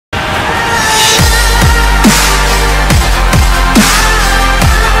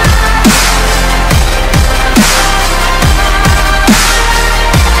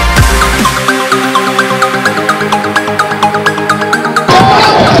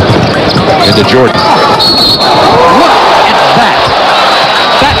into Jordan. Look at that.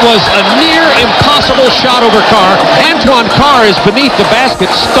 That was a near impossible shot over Carr. Antoine Carr is beneath the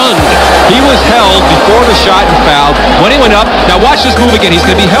basket, stunned. He was held before the shot and fouled. When he went up, now watch this move again. He's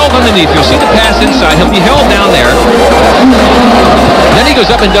going to be held underneath. You'll see the pass inside. He'll be held down there. Then he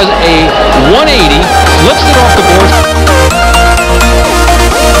goes up and does a 180, flips it off the board.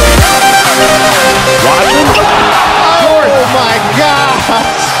 Watson. Oh my gosh!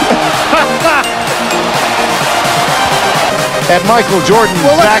 And Michael Jordan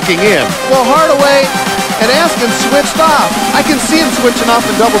backing in. Well, Hardaway and Askin switched off. I can see him switching off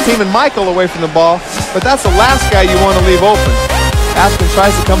and double teaming Michael away from the ball, but that's the last guy you want to leave open. Askin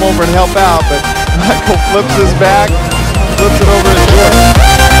tries to come over and help out, but Michael flips his back, flips it over his Jordan.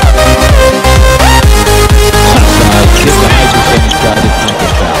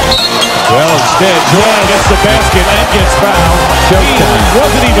 Well, instead, Jordan gets the basket and gets fouled. He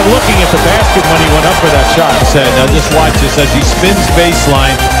wasn't even looking at the basket when he went up for that shot. Now just watch this as he spins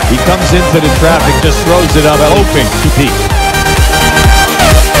baseline. He comes into the traffic, just throws it up, hoping to peak.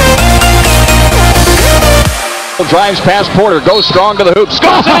 Drives past Porter, goes strong to the hoop,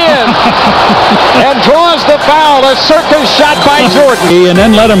 scores it in, and draws the foul. A circus shot by Jordan. And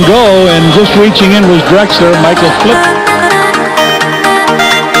then let him go, and just reaching in was Drexler. Michael flipped.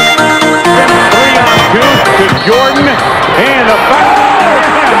 Jordan and a foul.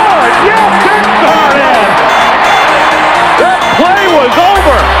 Good. Yes, it's started. That play was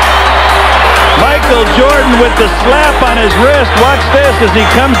over. Michael Jordan with the slap on his wrist. Watch this as he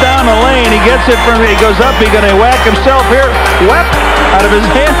comes down the lane. He gets it from, he goes up. He's going to whack himself here. Whap out of his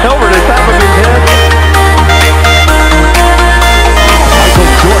hand over the top of his head. Michael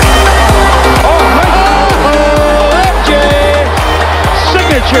Jordan. MJ.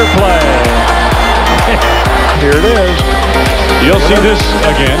 Signature play. Here it is. You'll see this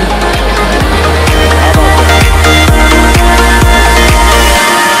again.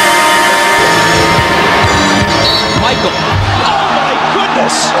 Michael. Oh my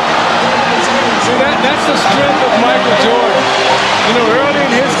goodness. See, that's the strength of Michael Jordan. You know, early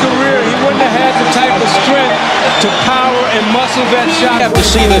in his career, he wouldn't have had the type of strength to power and muscle that shot. You have to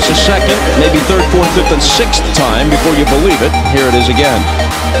see this a second, maybe third, fourth, fifth, and sixth time before you believe it. Here it is again.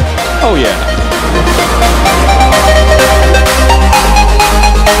 Oh, yeah.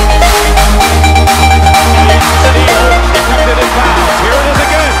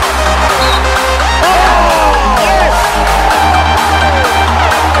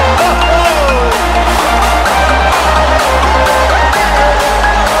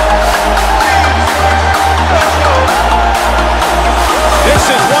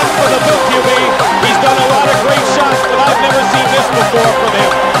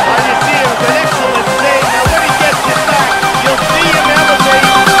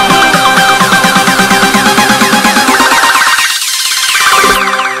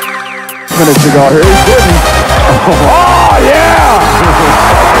 Minutes ago, here he's getting. Oh yeah!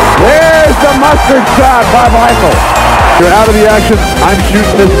 There's the mustard shot by Michael. You're out of the action. I'm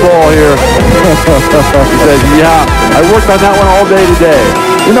shooting this ball here. He says, yeah, I worked on that one all day today.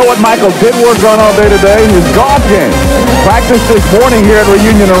 You know what Michael did work on all day today? His golf game. Practiced this morning here at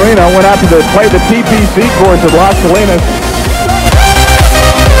Reunion Arena. Went out to play the TPC course at Las Salinas.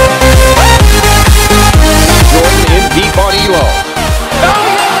 Jordan in deep on Elo.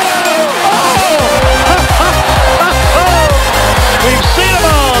 We've seen them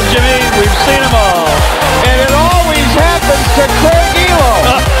all, Jimmy. We've seen them all. And it always happens to Craig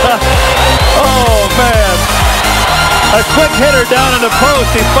Elo. Oh, man. A quick hitter down in the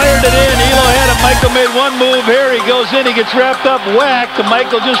post. He fired it in. Elo had it. Michael made one move here. He goes in. He gets wrapped up, whacked.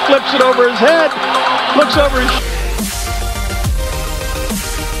 Michael just flips it over his head. Looks over his